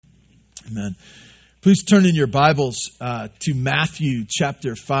Amen. Please turn in your Bibles to Matthew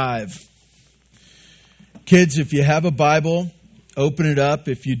chapter 5. Kids, if you have a Bible, open it up.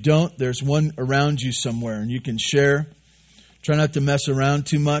 If you don't, there's one around you somewhere and you can share. Try not to mess around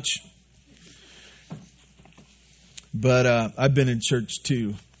too much. But I've been in church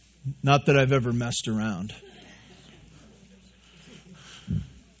too. Not that I've ever messed around.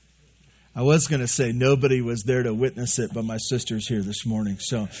 I was going to say nobody was there to witness it, but my sister's here this morning.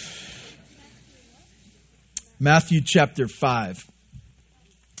 So, Matthew chapter 5.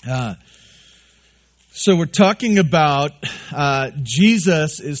 So we're talking about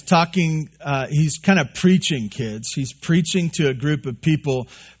Jesus is talking, he's kind of preaching, kids. He's preaching to a group of people,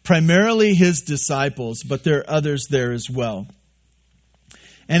 primarily his disciples, but there are others there as well.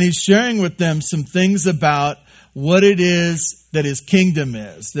 And he's sharing with them some things about what it is that his kingdom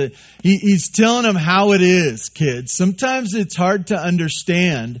is. That he's telling them how it is, kids. Sometimes it's hard to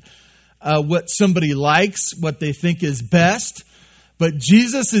understand what somebody likes, what they think is best. But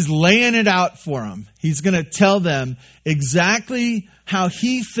Jesus is laying it out for them. He's going to tell them exactly how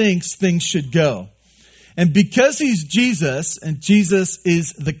he thinks things should go. And because he's Jesus, and Jesus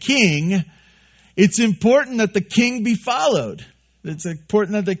is the king, it's important that the king be followed. It's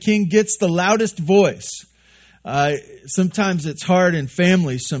important that the king gets the loudest voice. Sometimes it's hard in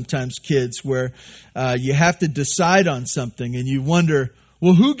families, sometimes kids, where you have to decide on something and you wonder,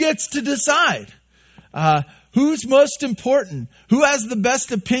 well, who gets to decide? Who's most important? Who has the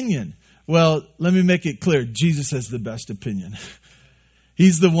best opinion? Well, let me make it clear. Jesus has the best opinion.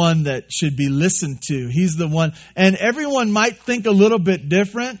 He's the one that should be listened to. He's the one. And everyone might think a little bit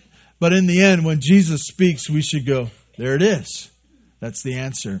different, but in the end, when Jesus speaks, we should go, there it is. That's the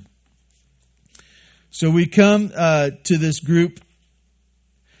answer. So we come to this group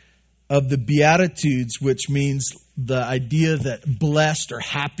of the Beatitudes, which means the idea that blessed or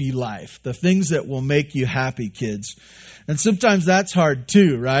happy life, the things that will make you happy, kids. And sometimes that's hard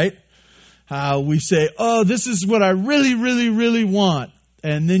too, right? We say, oh, this is what I really, really, really want.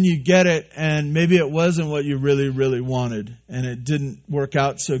 And then you get it, and maybe it wasn't what you really, really wanted. And it didn't work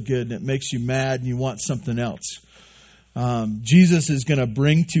out so good, and it makes you mad, and you want something else. Jesus is going to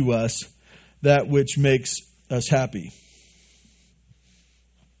bring to us that which makes us happy.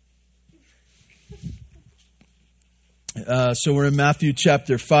 So we're in Matthew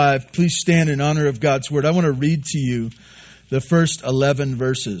chapter 5. Please stand in honor of God's word. I want to read to you the first 12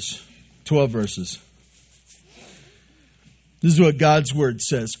 verses. This is what God's word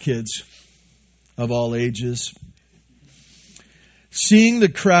says, kids of all ages. Seeing the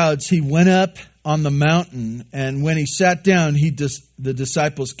crowds, he went up on the mountain, and when he sat down, the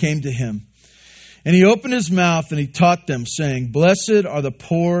disciples came to him. And he opened his mouth and he taught them, saying, Blessed are the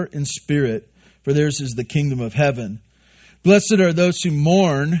poor in spirit, for theirs is the kingdom of heaven. Blessed are those who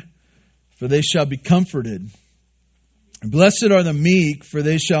mourn, for they shall be comforted. Blessed are the meek, for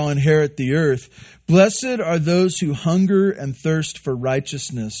they shall inherit the earth. Blessed are those who hunger and thirst for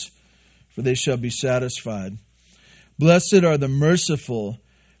righteousness, for they shall be satisfied. Blessed are the merciful,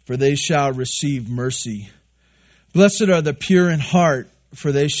 for they shall receive mercy. Blessed are the pure in heart,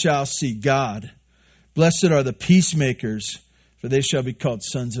 for they shall see God. Blessed are the peacemakers, for they shall be called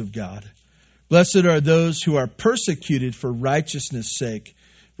sons of God. Blessed are those who are persecuted for righteousness' sake,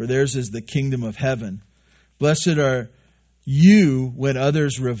 for theirs is the kingdom of heaven. Blessed are you when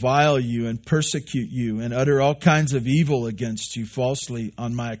others revile you and persecute you and utter all kinds of evil against you falsely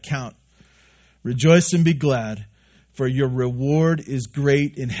on my account. Rejoice and be glad, for your reward is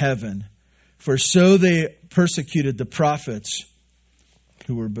great in heaven. For so they persecuted the prophets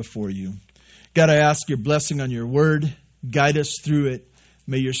who were before you. God, I ask your blessing on your word. Guide us through it.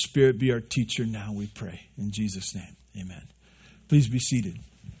 May your Spirit be our teacher now, we pray. In Jesus' name, amen. Please be seated.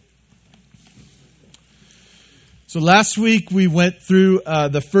 So last week we went through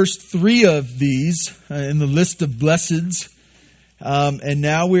the first three of these in the list of blesseds. And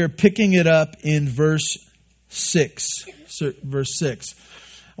now we are picking it up in verse 6. Verse 6.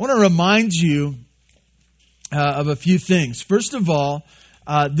 I want to remind you of a few things. First of all,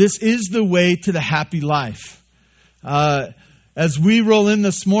 this is the way to the happy life. As we roll in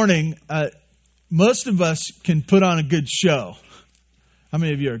this morning, most of us can put on a good show. How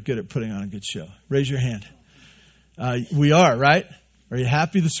many of you are good at putting on a good show? Raise your hand. We are, right? Are you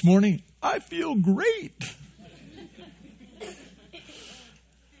happy this morning? I feel great.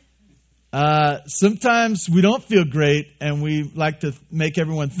 Sometimes we don't feel great, and we like to make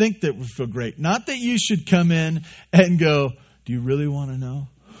everyone think that we feel great. Not that you should come in and go, do you really want to know?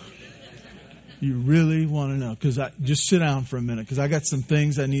 You really want to know? Because just sit down for a minute, because I got some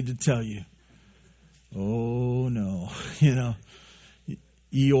things I need to tell you. Oh, no.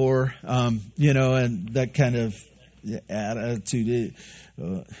 Eeyore, and that kind of attitude.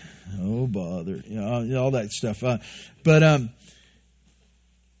 Oh, bother, all that stuff. But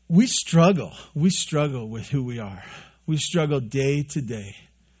we struggle. We struggle with who we are. We struggle day to day.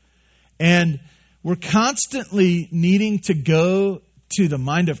 And we're constantly needing to go to the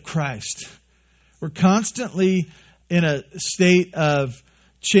mind of Christ. We're constantly in a state of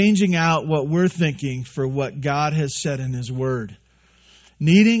changing out what we're thinking for what God has said in His Word.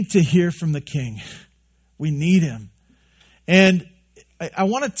 Needing to hear from the King. We need Him. And I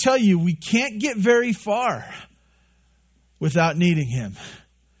want to tell you, we can't get very far without needing Him.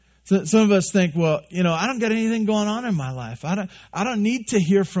 So some of us think, well, I don't got anything going on in my life. I don't need to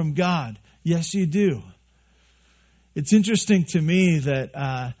hear from God. Yes, you do. It's interesting to me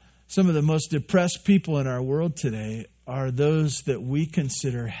that some of the most depressed people in our world today are those that we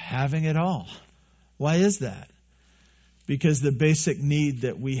consider having it all. Why is that? Because the basic need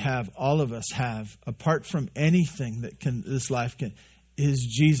that we have, all of us have, apart from anything that this life can, is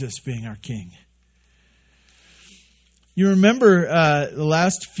Jesus being our King. You remember the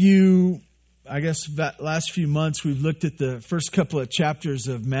last few months we've looked at the first couple of chapters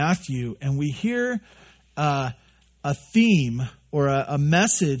of Matthew, and we hear a theme or a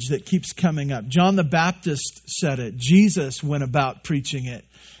message that keeps coming up. John the Baptist said it. Jesus went about preaching it.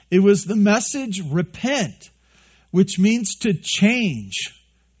 It was the message, repent, which means to change.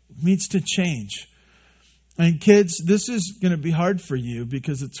 It means to change. And kids, this is going to be hard for you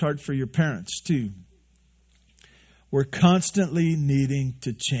because it's hard for your parents too. We're constantly needing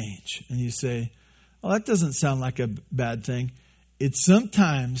to change. And you say, oh, that doesn't sound like a bad thing. It's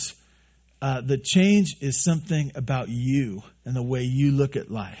sometimes the change is something about you and the way you look at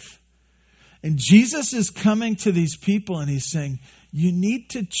life. And Jesus is coming to these people and He's saying, you need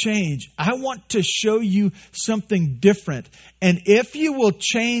to change. I want to show you something different. And if you will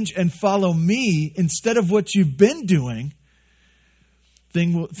change and follow me instead of what you've been doing,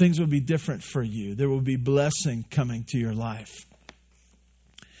 things will be different for you. There will be blessing coming to your life.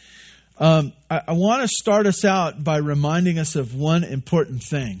 I want to start us out by reminding us of one important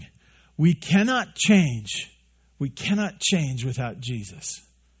thing. We cannot change. We cannot change without Jesus.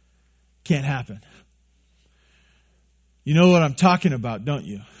 Can't happen. You know what I'm talking about, don't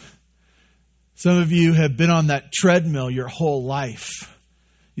you? Some of you have been on that treadmill your whole life.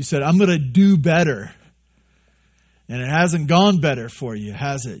 You said, I'm going to do better. And it hasn't gone better for you,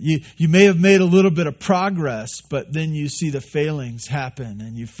 has it? You may have made a little bit of progress, but then you see the failings happen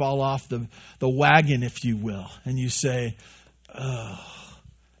and you fall off the wagon, if you will. And you say, oh,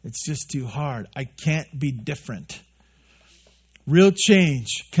 it's just too hard. I can't be different. Real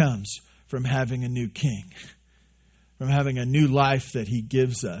change comes from having a new King, from having a new life that He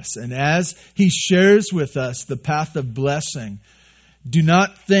gives us. And as He shares with us the path of blessing, do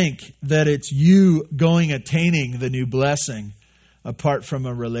not think that it's you attaining the new blessing apart from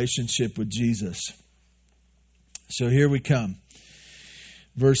a relationship with Jesus. So here we come.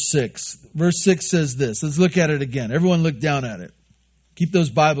 Verse 6. Verse 6 says this. Let's look at it again. Everyone look down at it. Keep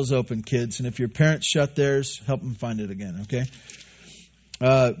those Bibles open, kids. And if your parents shut theirs, help them find it again, okay?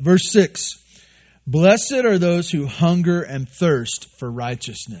 Verse 6. Blessed are those who hunger and thirst for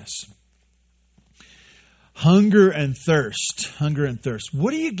righteousness. Hunger and thirst. Hunger and thirst.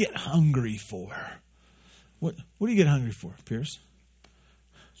 What do you get hungry for? What do you get hungry for, Pierce?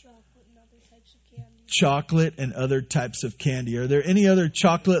 Chocolate and other types of candy. Chocolate and other types of candy. Are there any other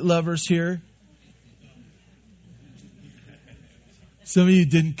chocolate lovers here? Some of you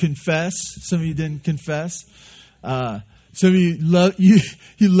didn't confess. Some of you didn't confess. Some of you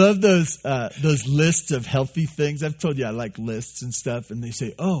love those lists of healthy things. I've told you I like lists and stuff, and they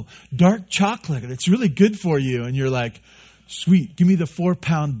say, "Oh, dark chocolate, and it's really good for you." And you're like, "Sweet, give me the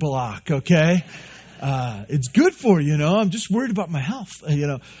 4-pound block, okay? It's good for you, I'm just worried about my health,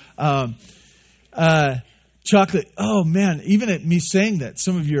 Chocolate. Oh man, even at me saying that,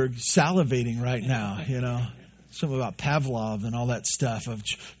 some of you are salivating right now. Something about Pavlov and all that stuff of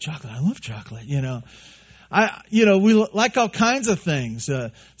chocolate. I love chocolate. We like all kinds of things.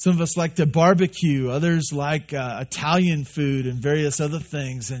 Some of us like to barbecue. Others like Italian food and various other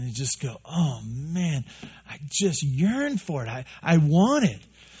things. And you just go, oh man, I just yearn for it. I want it.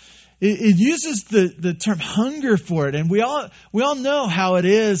 It uses the term hunger for it. And we all know how it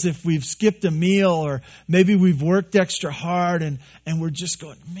is if we've skipped a meal or maybe we've worked extra hard and we're just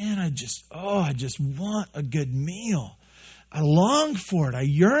going, man, I just want a good meal. I long for it. I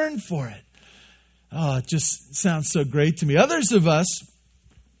yearn for it. Oh, it just sounds so great to me. Others of us,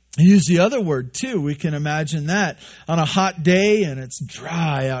 Use the other word too. We can imagine that on a hot day and it's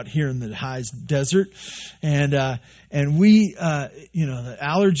dry out here in the high desert, and we the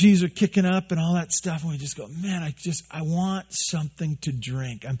allergies are kicking up and all that stuff, and we just go, man, I want something to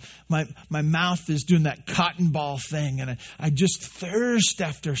drink. My mouth is doing that cotton ball thing, and I just thirst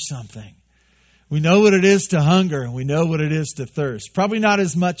after something. We know what it is to hunger, and we know what it is to thirst. Probably not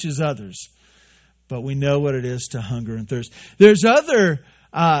as much as others, but we know what it is to hunger and thirst. There's other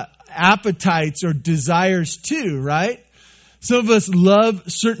appetites or desires too, right? Some of us love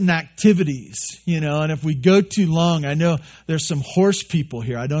certain activities, and if we go too long, I know there's some horse people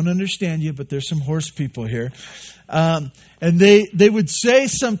here. I don't understand you, but there's some horse people here. And they would say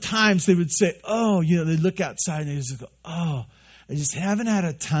sometimes, oh, they look outside and they just go, oh, I just haven't had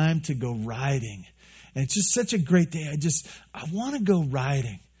a time to go riding. And it's just such a great day. I want to go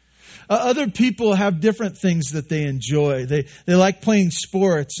riding. Other people have different things that they enjoy. They like playing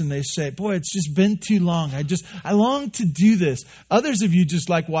sports, and they say, boy, it's just been too long. I long to do this. Others of you just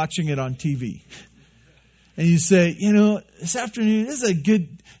like watching it on TV. And you say, this afternoon is a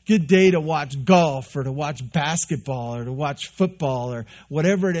good day to watch golf or to watch basketball or to watch football or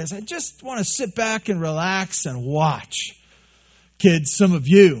whatever it is. I just want to sit back and relax and watch. Kids, some of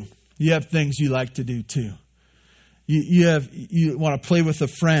you have things you like to do too. You want to play with a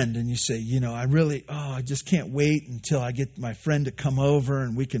friend, and you say, I just can't wait until I get my friend to come over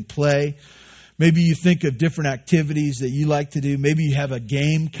and we can play. Maybe you think of different activities that you like to do. Maybe you have a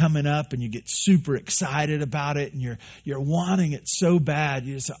game coming up and you get super excited about it, and you're wanting it so bad.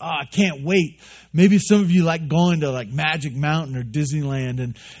 You say, I can't wait. Maybe some of you like going to like Magic Mountain or Disneyland,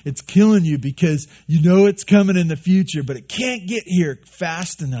 and it's killing you because you know it's coming in the future, but it can't get here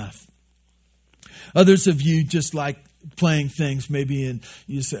fast enough. Others of you just like playing things maybe, and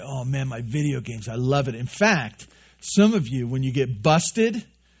you say, oh man, my video games, I love it. In fact, some of you, when you get busted,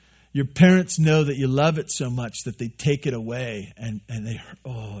 your parents know that you love it so much that they take it away, and it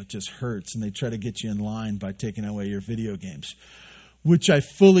just hurts, and they try to get you in line by taking away your video games, which I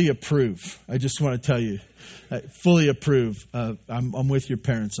fully approve. I just want to tell you, I fully approve. I'm with your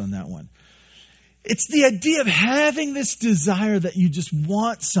parents on that one. It's the idea of having this desire that you just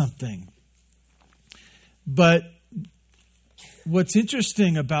want something. But what's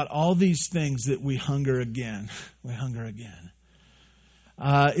interesting about all these things that we hunger again,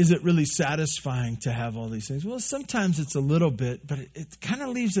 is it really satisfying to have all these things? Well, sometimes it's a little bit, but it kind of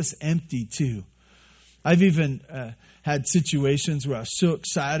leaves us empty too. I've even had situations where I was so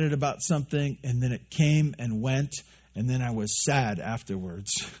excited about something, and then it came and went, and then I was sad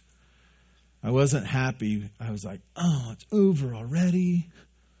afterwards. I wasn't happy. I was like, oh, it's over already.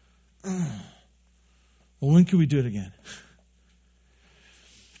 Well, when can we do it again?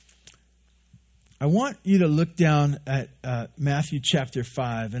 I want you to look down at Matthew chapter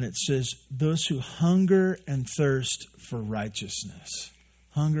 5, and it says, those who hunger and thirst for righteousness.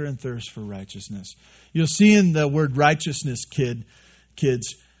 Hunger and thirst for righteousness. You'll see in the word righteousness,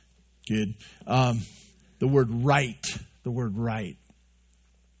 kids, the word right.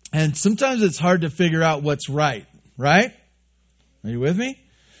 And sometimes it's hard to figure out what's right? Are you with me?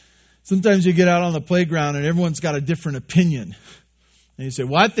 Sometimes you get out on the playground and everyone's got a different opinion. And you say,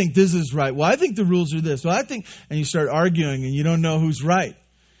 well, I think this is right. Well, I think the rules are this. Well, and you start arguing and you don't know who's right.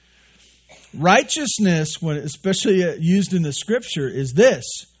 Righteousness, when especially used in the scripture, is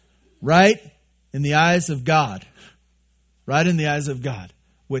this: right in the eyes of God. Right in the eyes of God.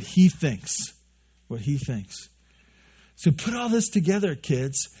 What He thinks. So put all this together,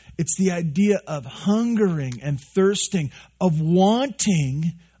 kids. It's the idea of hungering and thirsting, of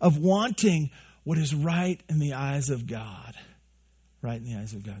wanting what is right in the eyes of God. Right in the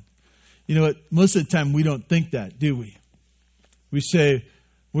eyes of God. You know what? Most of the time we don't think that, do we? We say,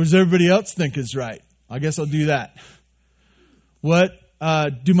 what does everybody else think is right? I guess I'll do that. What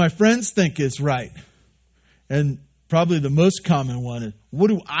do my friends think is right? And probably the most common one is, what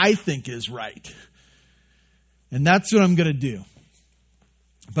do I think is right? And that's what I'm going to do.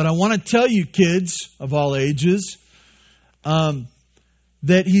 But I want to tell you, kids of all ages,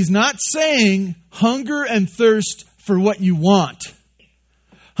 that He's not saying hunger and thirst for what you want.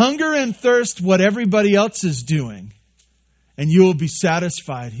 Hunger and thirst what everybody else is doing, and you will be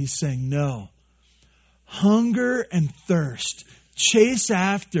satisfied. He's saying no. Hunger and thirst. Chase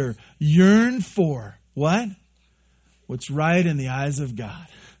after, yearn for what? What's right in the eyes of God.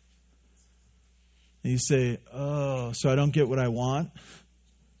 And you say, oh, so I don't get what I want?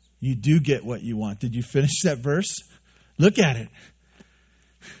 You do get what you want. Did you finish that verse? Look at it.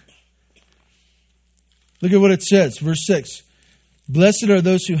 Look at what it says. Verse 6. Blessed are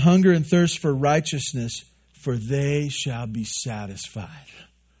those who hunger and thirst for righteousness, for they shall be satisfied.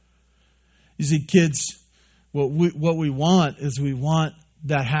 You see, kids, what we want is we want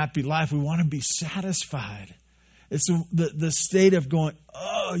that happy life. We want to be satisfied. It's the state of going,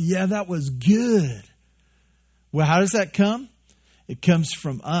 oh, yeah, that was good. Well, how does that come? It comes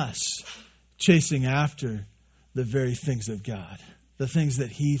from us chasing after the very things of God, the things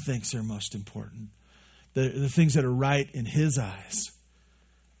that He thinks are most important, the things that are right in His eyes,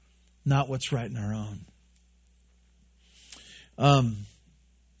 not what's right in our own.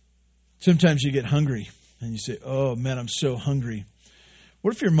 Sometimes you get hungry and you say, oh, man, I'm so hungry.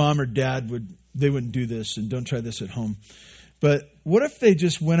 What if your mom or dad they wouldn't do this, and don't try this at home. But what if they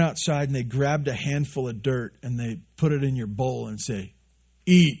just went outside and they grabbed a handful of dirt and they put it in your bowl and say,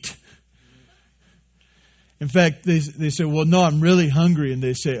 eat? In fact, they say, well, no, I'm really hungry. And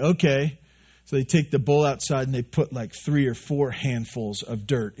they say, okay. So they take the bowl outside and they put like 3 or 4 handfuls of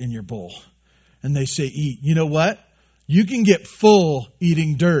dirt in your bowl. And they say, eat. You know what? You can get full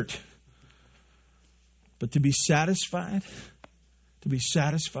eating dirt. But to be satisfied, to be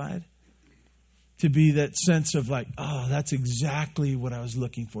that sense of like, oh, that's exactly what I was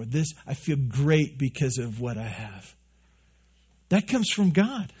looking for. I feel great because of what I have. That comes from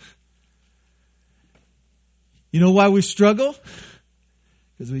God. You know why we struggle?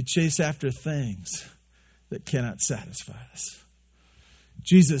 Because we chase after things that cannot satisfy us.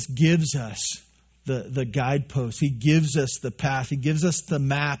 Jesus gives us the guidepost. He gives us the path. He gives us the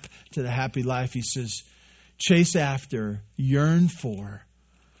map to the happy life. He says, chase after, yearn for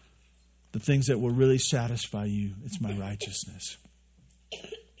the things that will really satisfy you. It's my righteousness.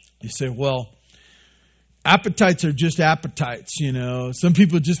 You say, well, appetites are just appetites, you know. Some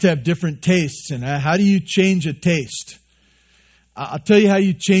people just have different tastes. And how do you change a taste? I'll tell you how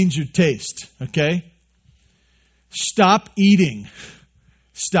you change your taste, okay? Stop eating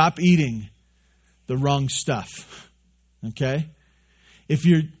the wrong stuff, okay? If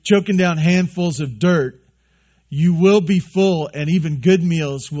you're choking down handfuls of dirt, you will be full, and even good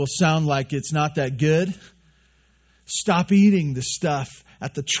meals will sound like it's not that good. Stop eating the stuff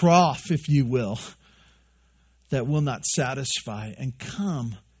at the trough, if you will, that will not satisfy, and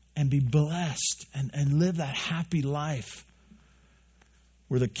come and be blessed and live that happy life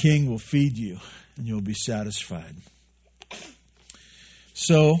where the King will feed you and you'll be satisfied.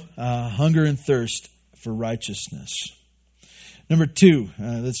 So, hunger and thirst for righteousness. Number 2,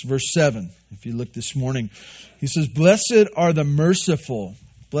 that's verse 7. If you look this morning, he says, blessed are the merciful.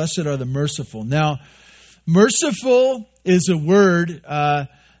 Blessed are the merciful. Now, merciful is a word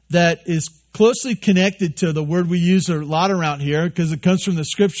that is closely connected to the word we use a lot around here because it comes from the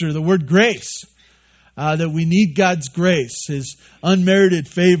Scripture, the word grace. That we need God's grace, His unmerited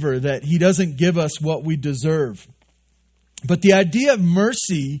favor, that He doesn't give us what we deserve. But the idea of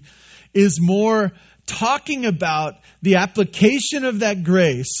mercy is more talking about the application of that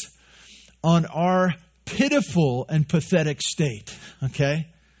grace on our pitiful and pathetic state. Okay?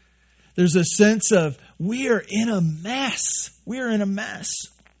 There's a sense of we are in a mess. We are in a mess.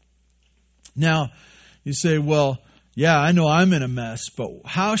 Now, you say, well, yeah, I know I'm in a mess, but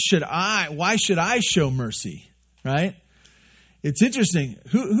why should I show mercy? Right? It's interesting.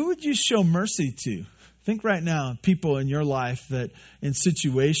 Who would you show mercy to? Think right now, people in your life that in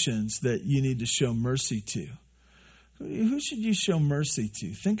situations that you need to show mercy to. Who should you show mercy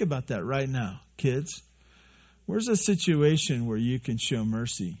to? Think about that right now, kids. Where's a situation where you can show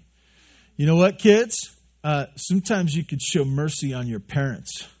mercy? You know what, kids? Sometimes you could show mercy on your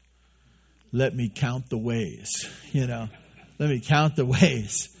parents. Let me count the ways, you know. Let me count the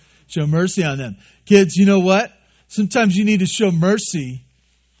ways. Show mercy on them. Kids, you know what? Sometimes you need to show mercy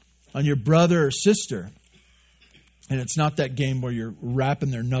on your brother or sister. And it's not that game where you're wrapping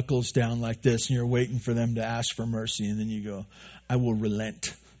their knuckles down like this and you're waiting for them to ask for mercy. And then you go, I will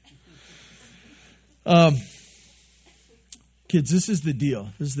relent. Kids, this is the deal.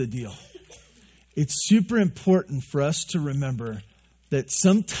 It's super important for us to remember that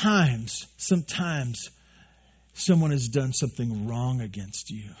sometimes someone has done something wrong against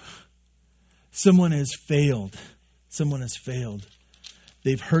you. Someone has failed.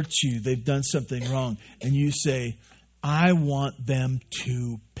 They've hurt you. They've done something wrong. And you say, I want them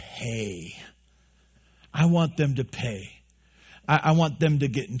to pay. I want them to pay. I want them to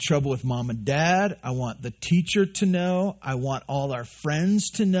get in trouble with mom and dad. I want the teacher to know. I want all our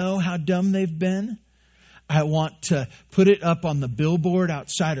friends to know how dumb they've been. I want to put it up on the billboard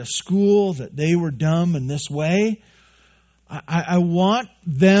outside of school that they were dumb in this way. I want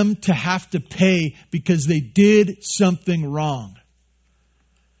them to have to pay because they did something wrong.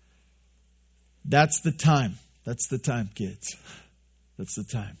 That's the time. That's the time, kids. That's the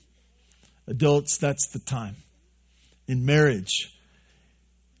time. Adults, that's the time. In marriage,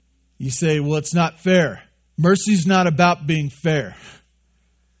 You say, well, it's not fair. Mercy's not about being fair.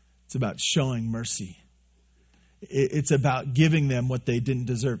 It's about showing mercy. It's about giving them what they didn't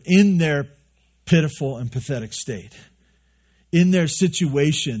deserve in their pitiful and pathetic state. In their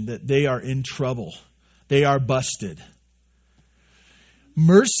situation that they are in trouble. They are busted.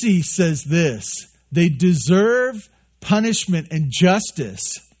 Mercy says this: they deserve punishment and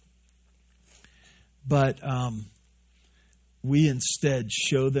justice, but we instead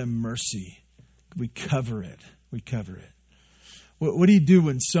show them mercy. We cover it. We cover it. What do you do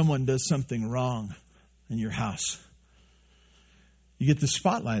when someone does something wrong in your house? You get the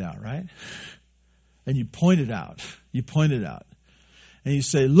spotlight out, right? And you point it out. You point it out. And you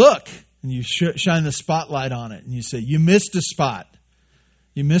say, look, and you shine the spotlight on it. And you say, you missed a spot.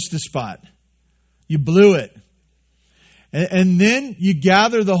 You missed a spot. You blew it. And then you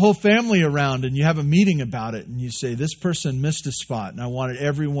gather the whole family around and you have a meeting about it. And you say, this person missed a spot and I wanted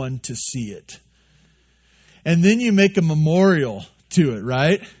everyone to see it. And then you make a memorial to it,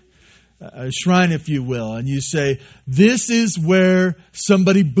 right? A shrine, if you will. And you say, this is where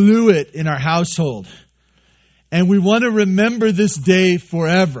somebody blew it in our household. And we want to remember this day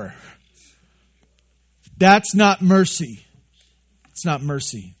forever. That's not mercy. It's not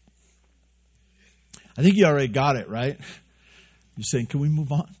mercy. I think you already got it, right? You're saying, can we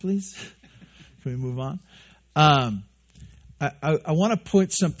move on, please? Can we move on? I want to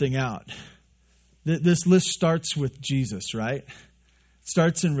point something out. This list starts with Jesus, right? It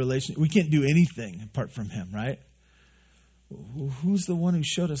starts in relation. We can't do anything apart from Him, right? Who's the one who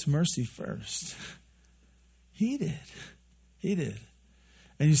showed us mercy first? He did. He did.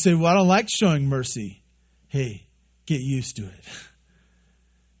 And you say, well, I don't like showing mercy. Hey, get used to it.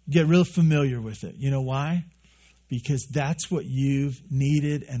 Get real familiar with it. You know why? Because that's what you've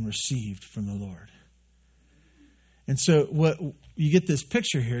needed and received from the Lord. And so what you get this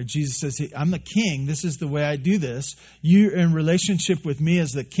picture here. Jesus says, hey, I'm the king. This is the way I do this. You're in relationship with me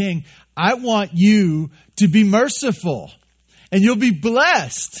as the king. I want you to be merciful. And you'll be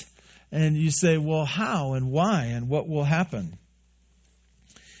blessed. And you say, well, how and why and what will happen?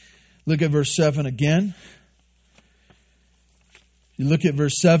 Look at verse 7 again. You look at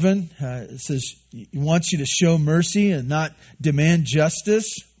verse 7. It says, he wants you to show mercy and not demand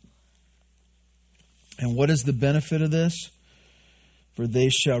justice. And what is the benefit of this? For they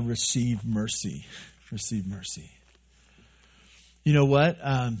shall receive mercy. Receive mercy. You know what?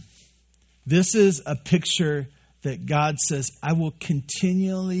 This is a picture that God says, I will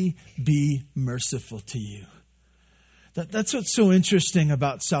continually be merciful to you. That's what's so interesting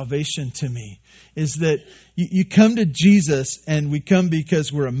about salvation to me, is that you come to Jesus and we come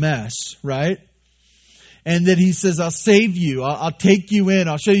because we're a mess, right? And that He says, I'll save you. I'll take you in.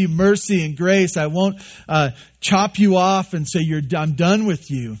 I'll show you mercy and grace. I won't chop you off and say, I'm done with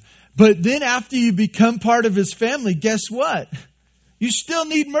you. But then after you become part of His family, guess what? You still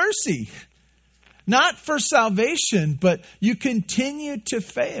need mercy. Not for salvation, but you continue to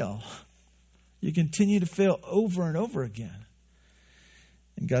fail. You continue to fail over and over again.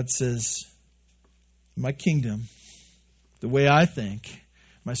 And God says, my kingdom, the way I think,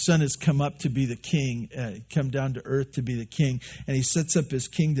 my Son has come up to be the king, come down to earth to be the king. And He sets up His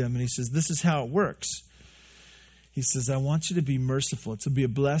kingdom and He says, this is how it works. He says, I want you to be merciful. It's to be a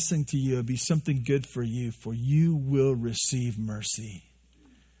blessing to you. It'll be something good for you will receive mercy.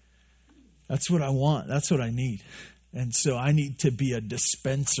 That's what I want. That's what I need. And so I need to be a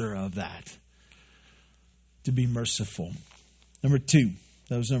dispenser of that. To be merciful. Number 2.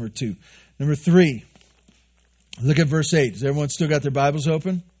 That was number 2. Number 3. Look at verse 8. Has everyone still got their Bibles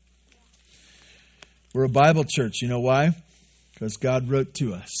open? We're a Bible church. You know why? Because God wrote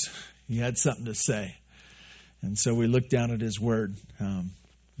to us. He had something to say. And so we look down at His Word. I'm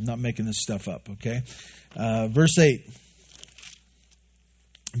not making this stuff up, okay? Verse 8.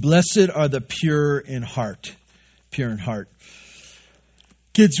 Blessed are the pure in heart. Pure in heart.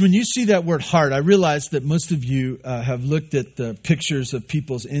 Kids, when you see that word heart, I realize that most of you have looked at the pictures of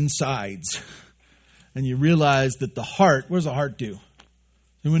people's insides. And you realize that the heart, what does the heart do?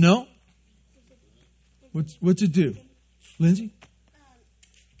 Anyone know? What's it do? Lindsay?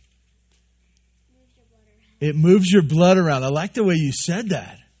 It moves your blood around. I like the way you said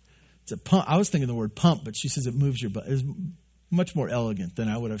that. It's a pump. I was thinking the word pump, but she says it moves your blood. It's much more elegant than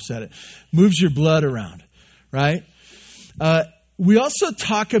I would have said it. Moves your blood around, right? We also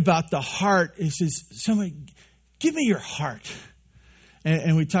talk about the heart. It says, somebody, give me your heart.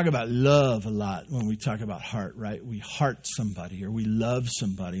 And we talk about love a lot when we talk about heart, right? We heart somebody or we love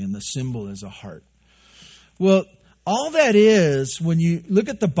somebody, and the symbol is a heart. Well, all that is, when you look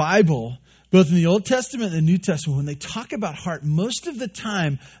at the Bible, both in the Old Testament and the New Testament, when they talk about heart, most of the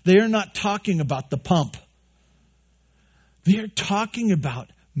time they are not talking about the pump. They are talking about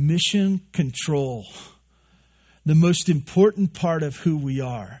mission control, the most important part of who we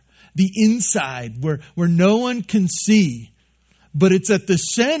are. The inside, where no one can see, but it's at the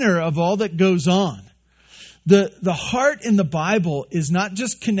center of all that goes on. The heart in the Bible is not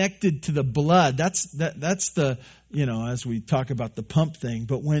just connected to the blood. That's the, as we talk about the pump thing.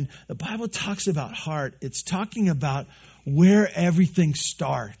 But when the Bible talks about heart, it's talking about where everything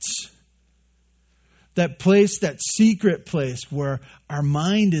starts. That place, that secret place where our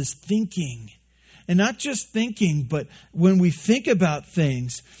mind is thinking. And not just thinking, but when we think about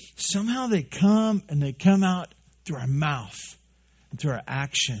things, somehow they come out through our mouth and through our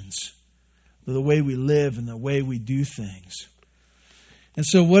actions, the way we live and the way we do things. And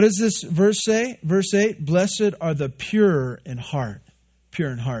so what does this verse say? Verse 8, blessed are the pure in heart.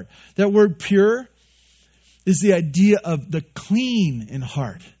 Pure in heart. That word pure is the idea of the clean in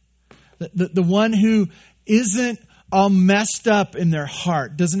heart. The one who isn't all messed up in their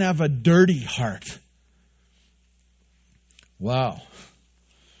heart, doesn't have a dirty heart. Wow.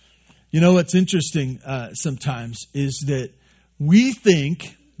 You know what's interesting sometimes is that we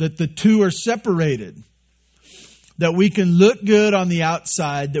think that the two are separated. That we can look good on the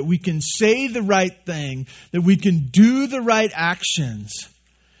outside, that we can say the right thing, that we can do the right actions,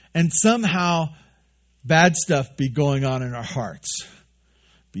 and somehow bad stuff be going on in our hearts.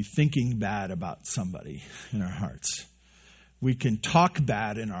 Be thinking bad about somebody in our hearts. We can talk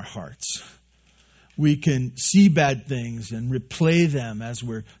bad in our hearts. We can see bad things and replay them as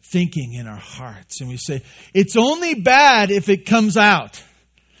we're thinking in our hearts. And we say, it's only bad if it comes out.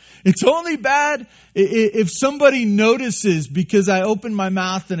 It's only bad if somebody notices because I open my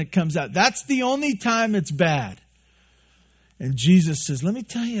mouth and it comes out. That's the only time it's bad. And Jesus says, let me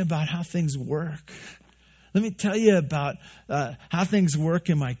tell you about how things work. Let me tell you about how things work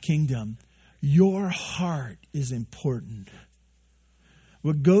in my kingdom. Your heart is important.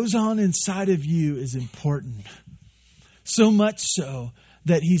 What goes on inside of you is important. So much so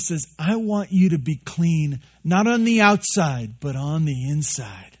that he says, I want you to be clean, not on the outside, but on the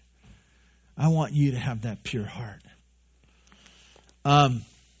inside. I want you to have that pure heart.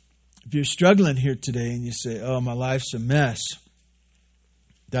 If you're struggling here today and you say, oh, my life's a mess,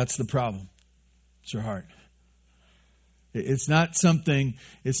 that's the problem. It's your heart. It's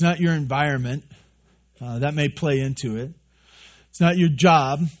not your environment. That may play into it. It's not your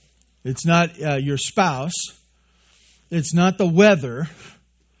job. It's not your spouse. It's not the weather.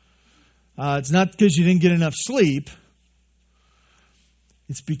 It's not because you didn't get enough sleep.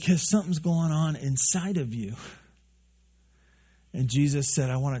 It's because something's going on inside of you. And Jesus said,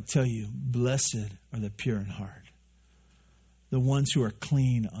 I want to tell you, blessed are the pure in heart. The ones who are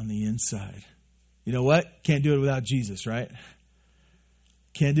clean on the inside. You know what? Can't do it without Jesus, right?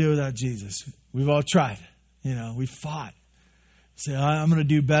 Can't do it without Jesus. We've all tried. We fought. Say, I'm going to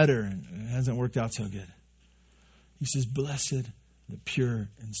do better. And it hasn't worked out so good. He says, blessed the pure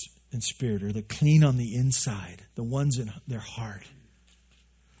in spirit, or the clean on the inside, the ones in their heart.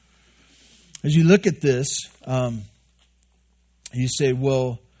 As you look at this, you say,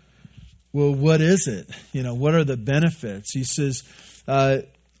 well, what is it? What are the benefits? He says,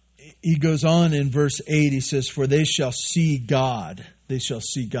 he goes on in verse 8, he says, for they shall see God. They shall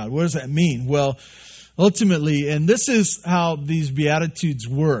see God. What does that mean? Well, ultimately, and this is how these Beatitudes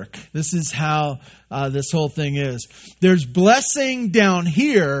work. This is how this whole thing is. There's blessing down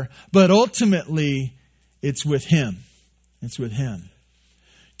here, but ultimately, it's with Him. It's with Him.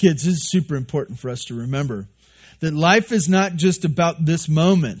 Kids, this is super important for us to remember. That life is not just about this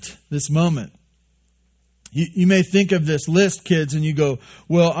moment. This moment. You may think of this list, kids, and you go,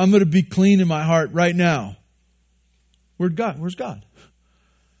 well, I'm going to be clean in my heart right now. Where's God?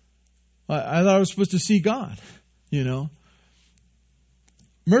 I thought I was supposed to see God,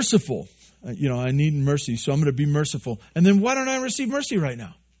 Merciful. I need mercy, so I'm going to be merciful. And then why don't I receive mercy right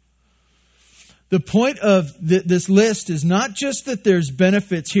now? The point of this list is not just that there's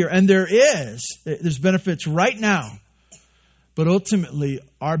benefits here, and there's benefits right now, but ultimately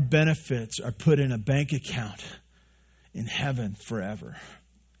our benefits are put in a bank account in heaven forever.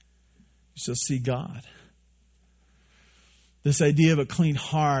 You shall see God. This idea of a clean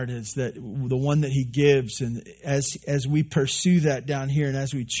heart is that the one that He gives, and as we pursue that down here and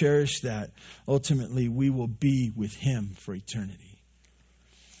as we cherish that, ultimately we will be with Him for eternity.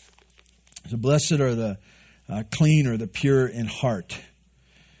 So blessed are the clean or the pure in heart.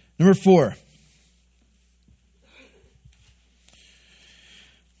 Number 4.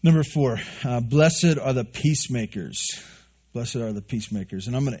 Number 4, blessed are the peacemakers. Blessed are the peacemakers.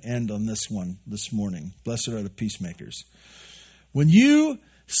 And I'm going to end on this one this morning. Blessed are the peacemakers. When you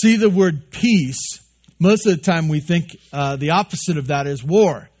see the word peace, most of the time we think the opposite of that is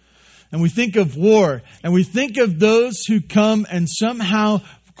war. And we think of war, and we think of those who come and somehow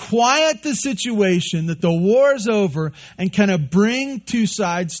quiet the situation, that the war is over, and kind of bring two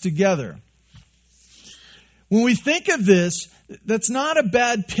sides together. When we think of this, that's not a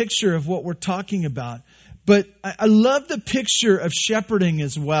bad picture of what we're talking about. But I love the picture of shepherding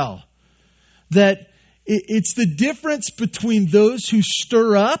as well. That it's the difference between those who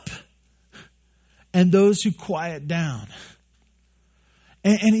stir up and those who quiet down.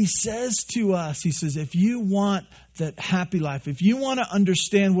 And he says to us, he says, if you want that happy life, if you want to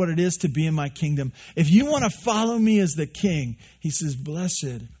understand what it is to be in my kingdom, if you want to follow me as the king, he says,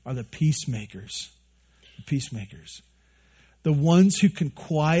 blessed are the peacemakers. The peacemakers. The ones who can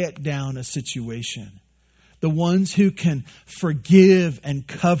quiet down a situation. The ones who can forgive and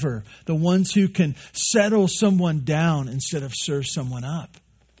cover. The ones who can settle someone down instead of serve someone up.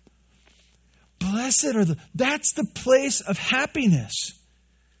 Blessed are that's the place of happiness.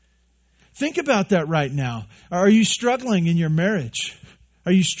 Think about that right now. Are you struggling in your marriage?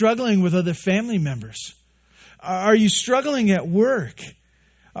 Are you struggling with other family members? Are you struggling at work?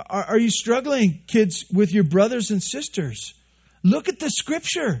 Are you struggling, kids, with your brothers and sisters? Look at the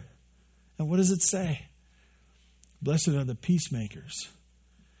scripture. And what does it say? Blessed are the peacemakers.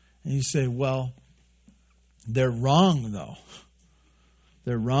 And you say, well, they're wrong though.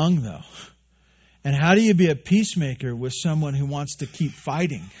 They're wrong though. And how do you be a peacemaker with someone who wants to keep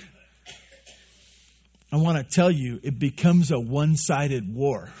fighting? I want to tell you, it becomes a one-sided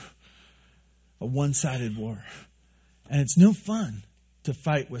war. A one-sided war. And it's no fun to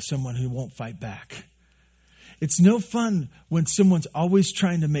fight with someone who won't fight back. It's no fun when someone's always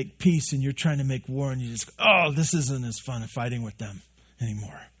trying to make peace and you're trying to make war and you just go, oh, this isn't as fun as fighting with them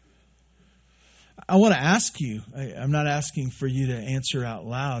anymore. I want to ask you, I'm not asking for you to answer out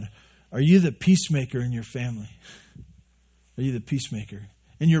loud. Are you the peacemaker in your family? Are you the peacemaker?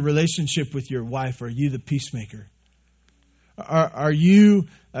 In your relationship with your wife, are you the peacemaker? Are you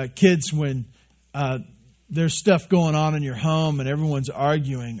kids when there's stuff going on in your home and everyone's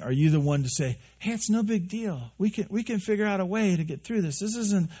arguing? Are you the one to say, "Hey, it's no big deal. We can figure out a way to get through this. This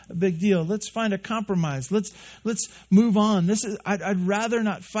isn't a big deal. Let's find a compromise. Let's move on. I'd rather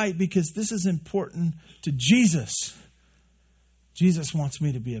not fight because this is important to Jesus. Jesus wants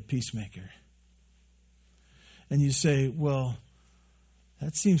me to be a peacemaker." And you say, "Well,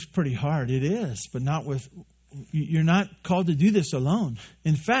 that seems pretty hard." It is, but not with. You're not called to do this alone.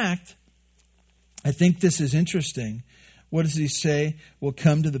 In fact, I think this is interesting. What does he say will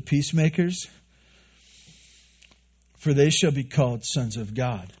come to the peacemakers? For they shall be called sons of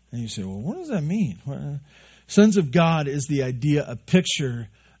God. And you say, well, what does that mean? Sons of God is the idea, a picture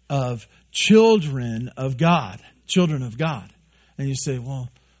of children of God. Children of God. And you say, well,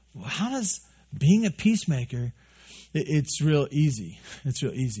 how does being a peacemaker, it's real easy. It's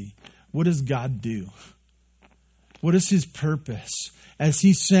real easy. What does God do? What is his purpose? As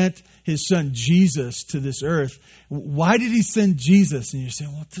he sent his son Jesus to this earth, why did he send Jesus? And you're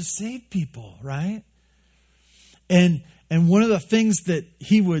saying, well, to save people, right? And one of the things that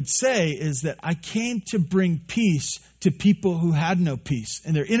he would say is that I came to bring peace to people who had no peace,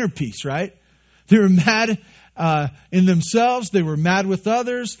 and their inner peace, right? They were mad in themselves. They were mad with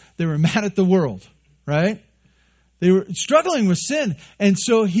others. They were mad at the world, right? They were struggling with sin. And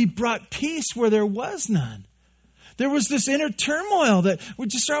so he brought peace where there was none. There was this inner turmoil that would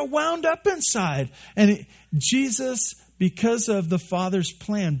just start wound up inside. And Jesus, because of the Father's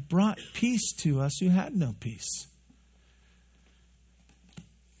plan, brought peace to us who had no peace.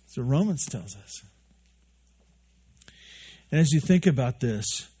 So Romans tells us. And as you think about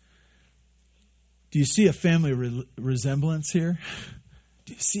this, do you see a family resemblance here?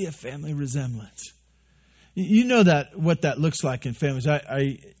 Do you see a family resemblance? You know that what that looks like in families.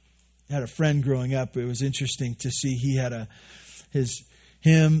 I had a friend growing up. It was interesting to see he had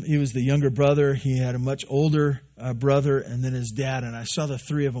he was the younger brother. He had a much older brother and then his dad. And I saw the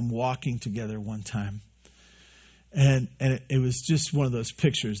three of them walking together one time. And it was just one of those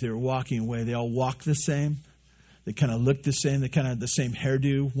pictures. They were walking away. They all walked the same. They kind of looked the same. They kind of had the same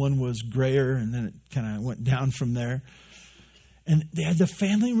hairdo. One was grayer and then it kind of went down from there. And they had the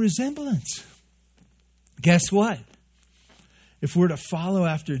family resemblance. Guess what? If we're to follow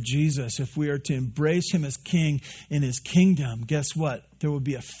after Jesus, if we are to embrace him as king in his kingdom, guess what? There will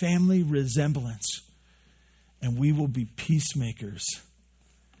be a family resemblance. And we will be peacemakers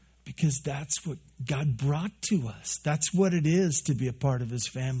because that's what God brought to us. That's what it is to be a part of His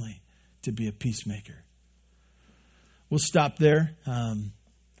family, to be a peacemaker. We'll stop there, and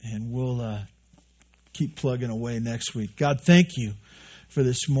we'll keep plugging away next week. God, thank you for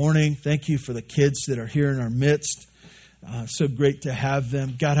this morning. Thank you for the kids that are here in our midst. So great to have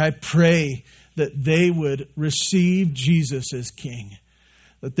them. God, I pray that they would receive Jesus as King,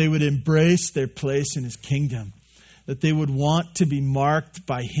 that they would embrace their place in His kingdom, that they would want to be marked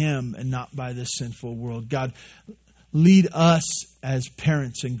by Him and not by this sinful world. God, lead us as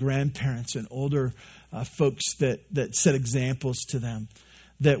parents and grandparents and older folks that set examples to them,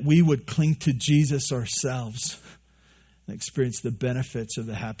 that we would cling to Jesus ourselves and experience the benefits of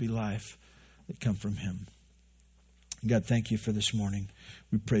the happy life that come from Him. God, thank you for this morning.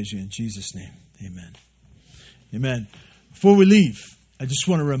 We praise you in Jesus' name. Amen. Amen. Before we leave, I just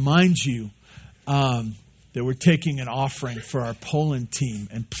want to remind you that we're taking an offering for our Poland team.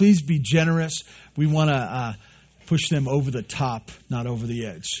 And please be generous. We want to push them over the top, not over the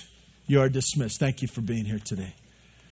edge. You are dismissed. Thank you for being here today.